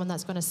 or someone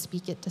that's going to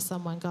speak it to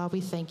someone. God,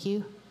 we thank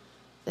you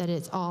that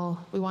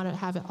we want to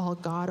have it all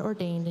God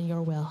ordained in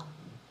your will.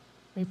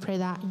 We pray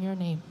that in your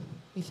name.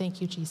 We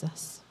thank you,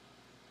 Jesus.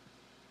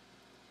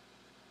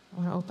 I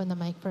want to open the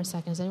mic for a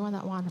second. Is anyone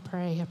that want to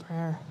pray a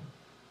prayer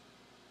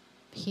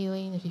of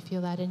healing, if you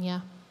feel that in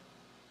you?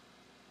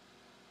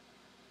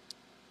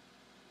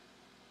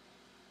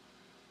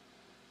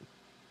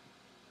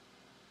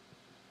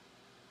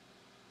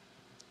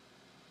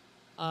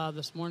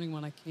 This morning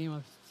when I came,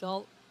 I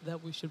felt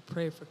that we should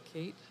pray for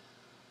Cait.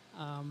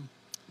 I'd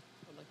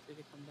like for you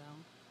to come down.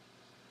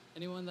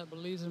 Anyone that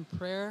believes in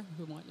prayer,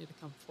 we want you to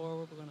come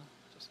forward. We're going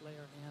to just lay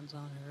our hands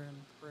on her and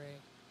pray.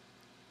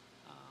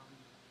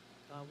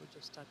 God would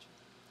just touch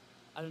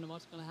her. I don't know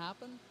what's going to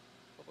happen,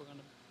 but we're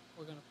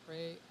going to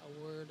pray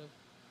a word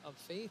of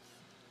faith,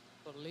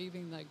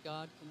 believing that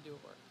God can do a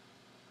work.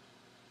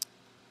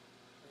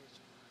 Praise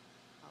you,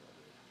 Lord.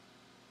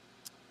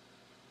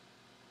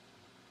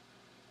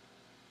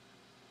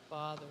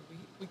 Hallelujah. Father,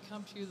 we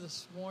come to you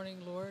this morning,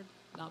 Lord,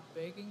 not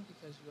begging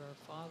because you are our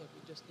Father.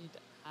 We just need to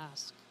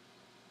ask.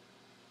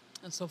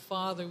 And so,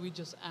 Father, we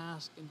just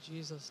ask in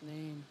Jesus'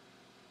 name,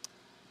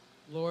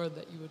 Lord,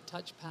 that you would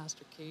touch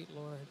Pastor Cait,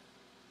 Lord.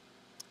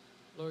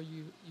 Lord,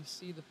 you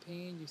see the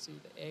pain, you see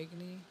the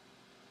agony.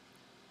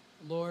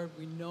 Lord,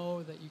 we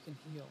know that you can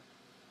heal.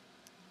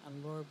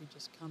 And Lord, we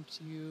just come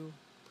to you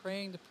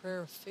praying the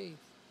prayer of faith.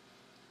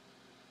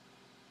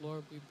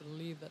 Lord, we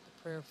believe that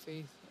the prayer of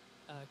faith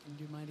can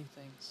do mighty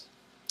things.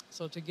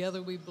 So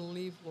together we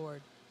believe,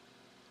 Lord,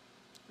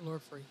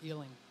 for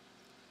healing.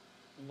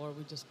 And Lord,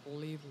 we just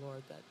believe,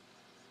 Lord, that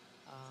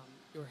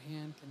your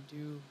hand can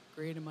do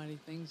great and mighty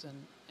things,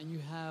 and you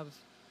have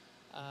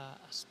a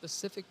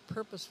specific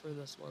purpose for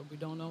this, Lord. We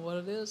don't know what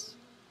it is,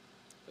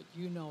 but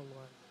you know,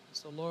 Lord.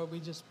 So, Lord,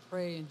 we just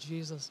pray in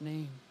Jesus'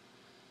 name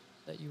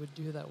that you would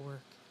do that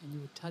work, and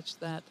you would touch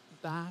that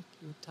back,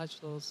 you would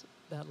touch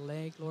that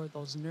leg, Lord,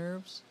 those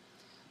nerves.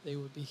 They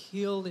would be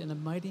healed in the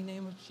mighty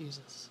name of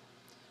Jesus.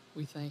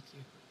 We thank you.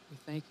 We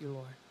thank you,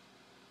 Lord,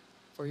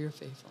 for your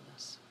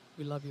faithfulness.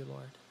 We love you,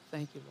 Lord.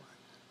 Thank you, Lord.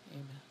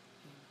 Amen.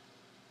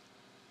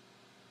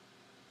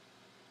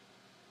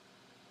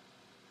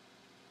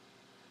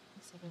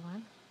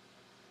 Everyone.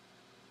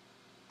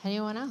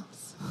 Anyone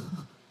else?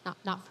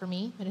 not for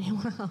me, but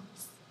anyone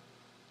else?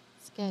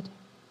 It's good.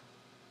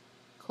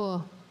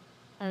 Cool.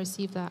 I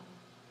received that.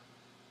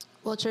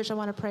 Well, church, I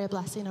want to pray a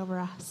blessing over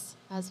us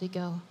as we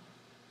go.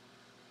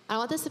 I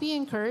want this to be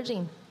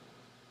encouraging.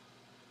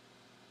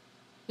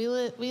 We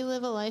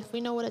live a life,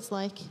 we know what it's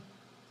like.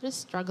 There's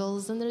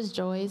struggles and there's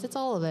joys, it's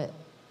all of it.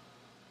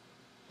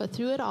 But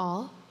through it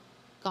all,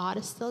 God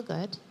is still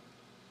good.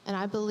 And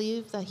I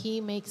believe that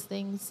he makes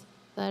things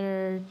that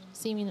are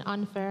seeming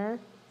unfair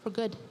for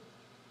good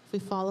if we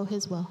follow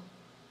his will.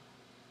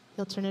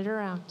 He'll turn it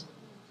around.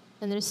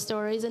 And there's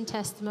stories and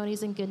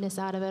testimonies and goodness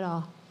out of it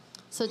all.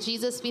 So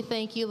Jesus, we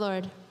thank you,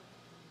 Lord.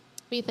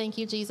 We thank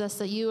you, Jesus,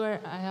 that you are,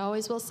 I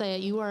always will say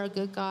it, you are a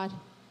good God.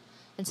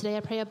 And today I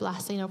pray a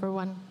blessing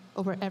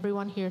over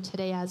everyone here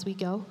today as we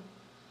go.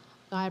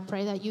 God, I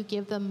pray that you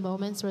give them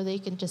moments where they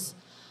can just,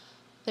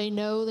 they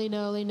know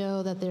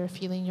that they're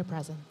feeling your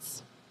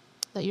presence,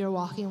 that you're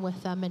walking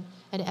with them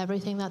and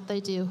everything that they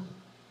do,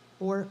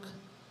 work,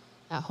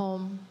 at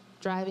home,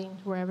 driving,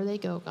 wherever they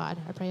go, God.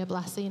 I pray a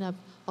blessing of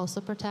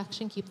also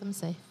protection, keep them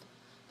safe.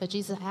 But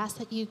Jesus, I ask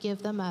that you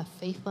give them a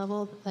faith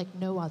level like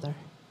no other.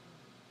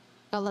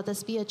 God, let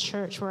this be a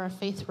church where our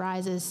faith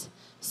rises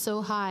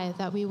so high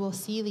that we will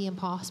see the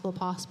impossible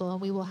possible, and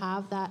we will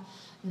have that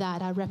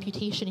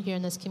reputation here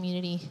in this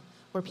community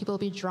where people will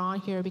be drawn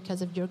here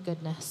because of your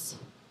goodness.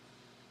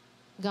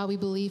 God, we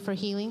believe for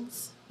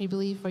healings. We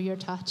believe for your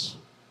touch.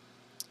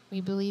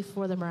 We believe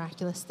for the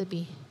miraculous to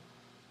be.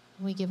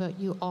 And we give out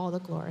you all the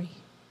glory.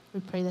 We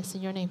pray this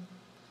in your name.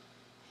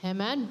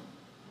 Amen.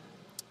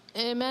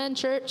 Amen,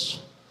 church.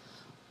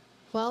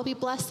 Well, be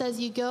blessed as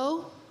you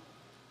go.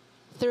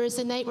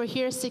 Thursday night, we're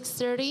here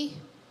 6:30.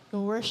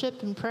 We'll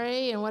worship and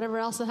pray, and whatever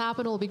else will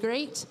happen will be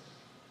great.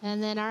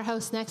 And then our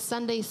house next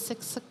Sunday,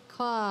 6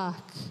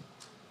 o'clock,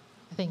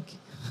 I think.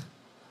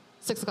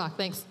 6 o'clock,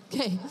 thanks.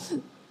 Okay.